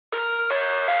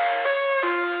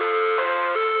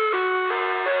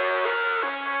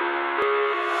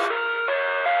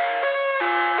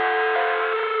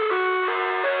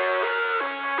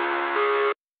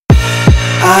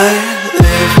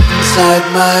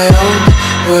inside my own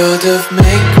world of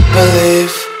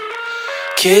make-believe.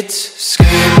 Kids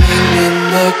screaming in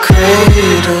the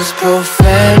cradles,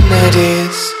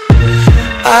 profanities.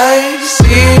 I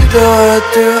see the world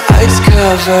through eyes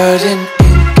covered in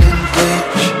ink and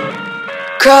bleach.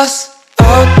 Cross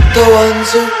out the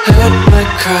ones who heard my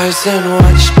cries and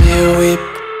watched me weep.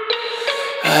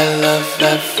 I love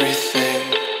everything.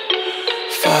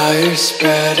 Fire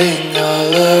spreading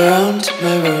all around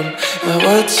my room. My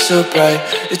world's so bright,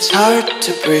 it's hard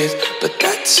to breathe, but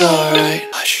that's alright.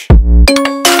 Hush.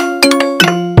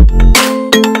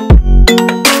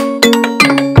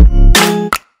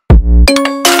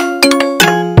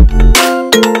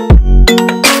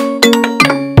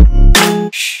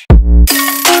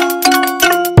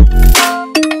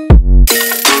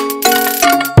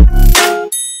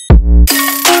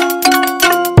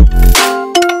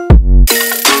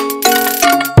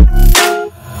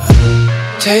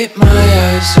 Tape my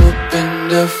eyes open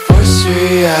to force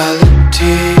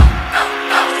reality.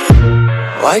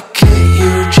 Why can't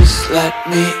you just let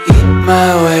me eat my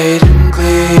weight in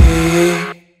glee?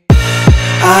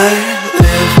 I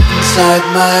live inside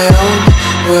my own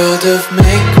world of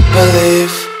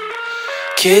make-believe.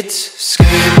 Kids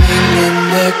screaming in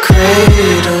their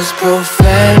cradles,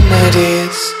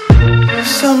 profanities.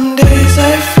 Some days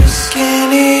I feel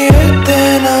skinnier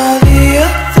than all the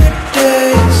other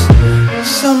days.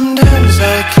 Sometimes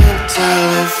I can't tell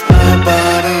if my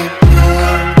body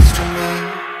belongs to me.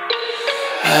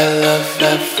 I love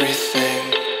everything.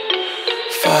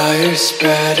 Fire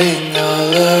spreading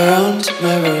all around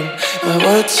my room. My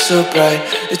world's so bright,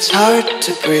 it's hard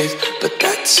to breathe, but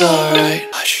that's alright.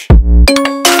 Hush.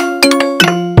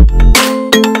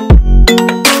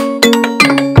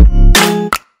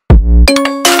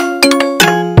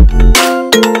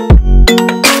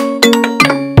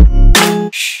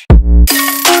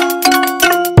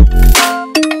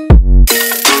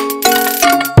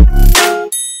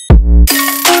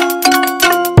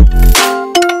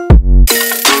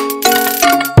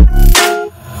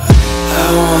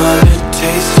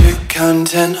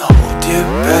 Content, hold your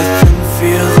breath and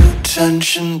feel the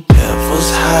tension. Devils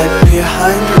hide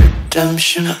behind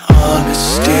redemption.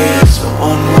 Honesty is a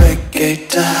one-way gate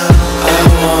to hell. I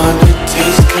wanna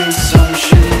taste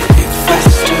consumption, breathe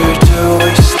faster to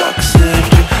waste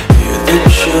oxygen. Hear the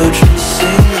children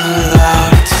sing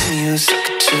aloud. It's music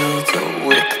till the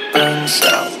wick burns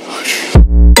out.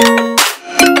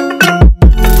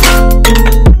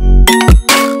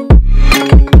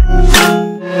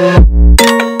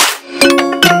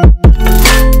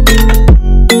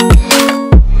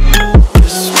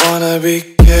 Be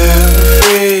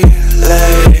carefree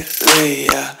lately,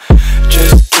 yeah.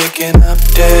 Just picking up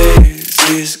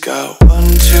daisies. Got one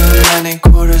too many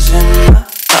quarters in my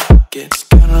pockets.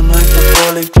 Count 'em like the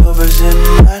 4-leaf clovers in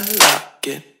my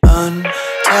locket.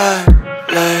 Untied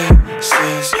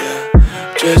laces, yeah.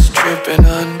 Just tripping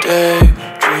on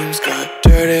daydreams. Got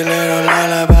dirty little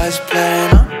lullabies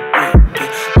playing on repeat.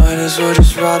 Might as well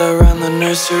just ride around the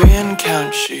nursery and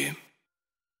count sheep.